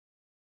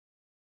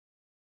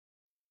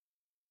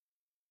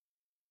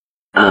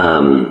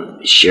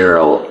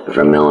Cheryl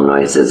from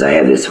Illinois says, I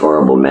have this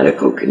horrible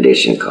medical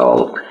condition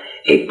called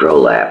a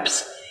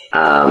prolapse.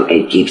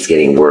 It keeps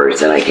getting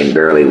worse and I can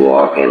barely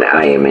walk and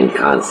I am in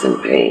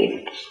constant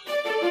pain.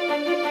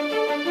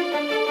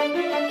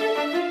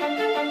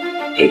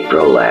 A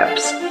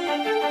prolapse.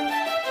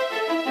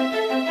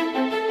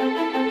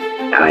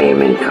 I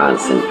am in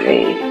constant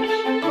pain.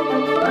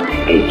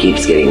 It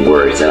keeps getting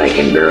worse and I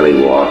can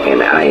barely walk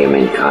and I am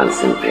in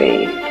constant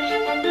pain.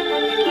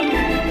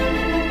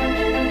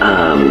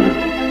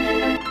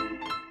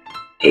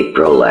 A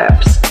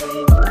prolapse.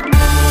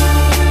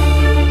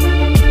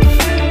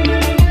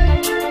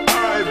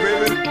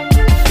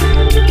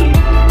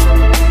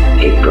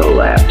 A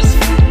prolapse.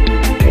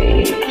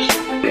 Pain.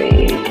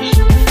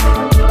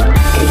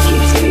 It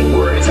keeps getting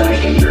worse and I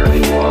can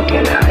barely walk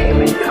and I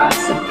am in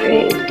constant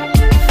pain.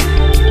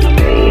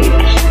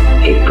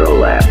 A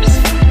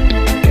prolapse.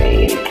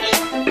 Pain.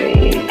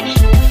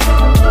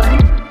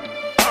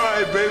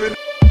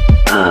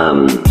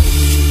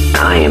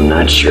 I am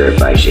not sure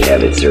if I should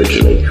have it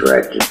surgically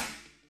corrected.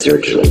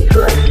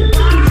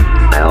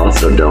 I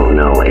also don't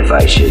know if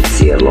I should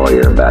see a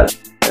lawyer about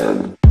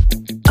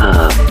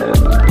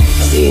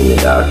seeing the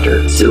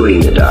doctor,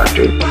 suing the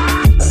doctor,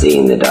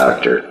 seeing the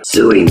doctor,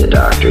 suing the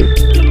doctor.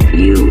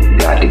 You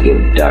got to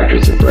give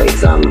doctors a break.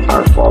 Some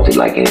are faulty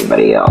like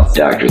anybody else.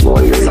 Doctors,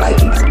 lawyers,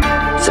 psychics.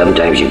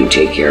 Sometimes you can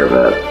take care of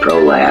a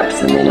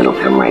prolapse and then it'll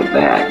come right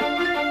back.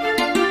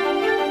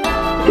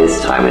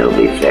 This time it'll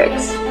be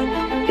fixed.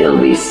 It'll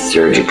be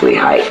surgically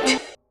hiked.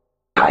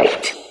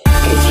 It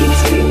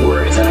keeps getting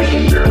worse and I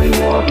can barely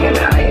walk and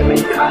I am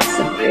in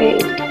constant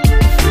pain.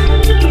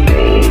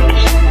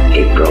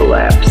 A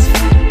prolapse.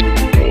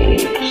 Pain.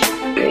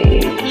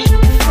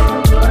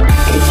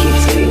 It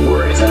keeps getting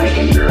worse and I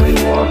can barely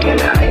walk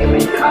and I am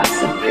in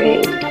constant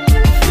pain.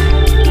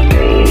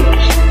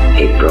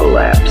 A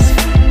prolapse.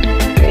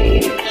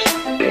 Pain.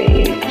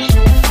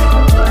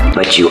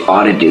 But you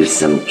ought to do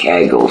some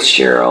Kegels,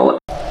 Cheryl.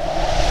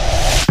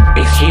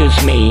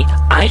 Excuse me,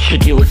 I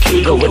should do a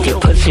Kegel with your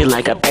pussy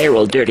like a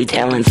barrel, dirty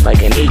talents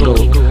like an eagle.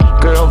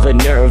 Girl, the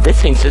nerve,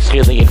 this ain't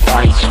sisterly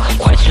advice.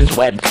 Questions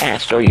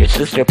webcast or your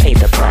sister pays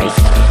the price.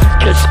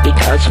 Just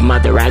because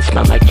mother, I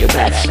smell like your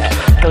best.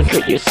 Don't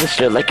treat your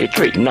sister like you're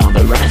treating all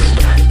the rest.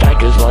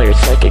 Doctors, lawyers,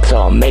 psychics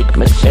all make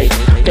mistakes.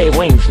 They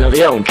wings, no they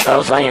don't,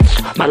 Charles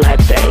Lance, my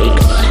lab's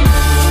aches.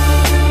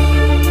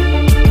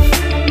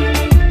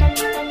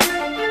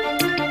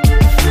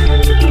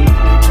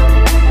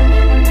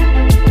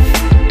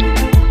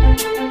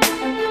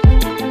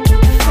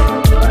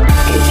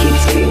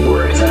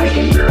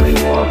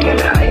 And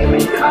I am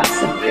in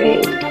constant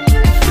pain.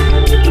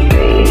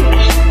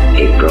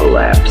 A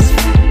prolapse.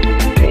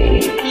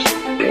 Pain.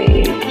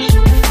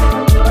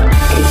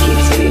 It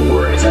keeps getting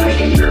worse and I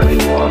can barely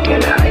walk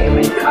and I am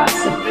in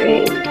constant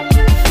pain.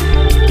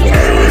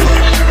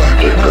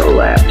 A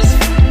prolapse.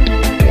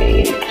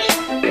 Pain.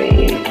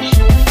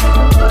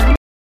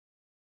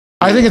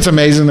 I think it's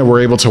amazing that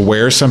we're able to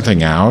wear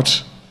something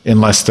out in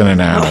less than an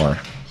hour.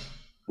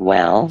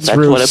 Well, that's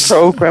what a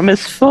program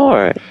is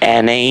for,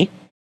 Annie.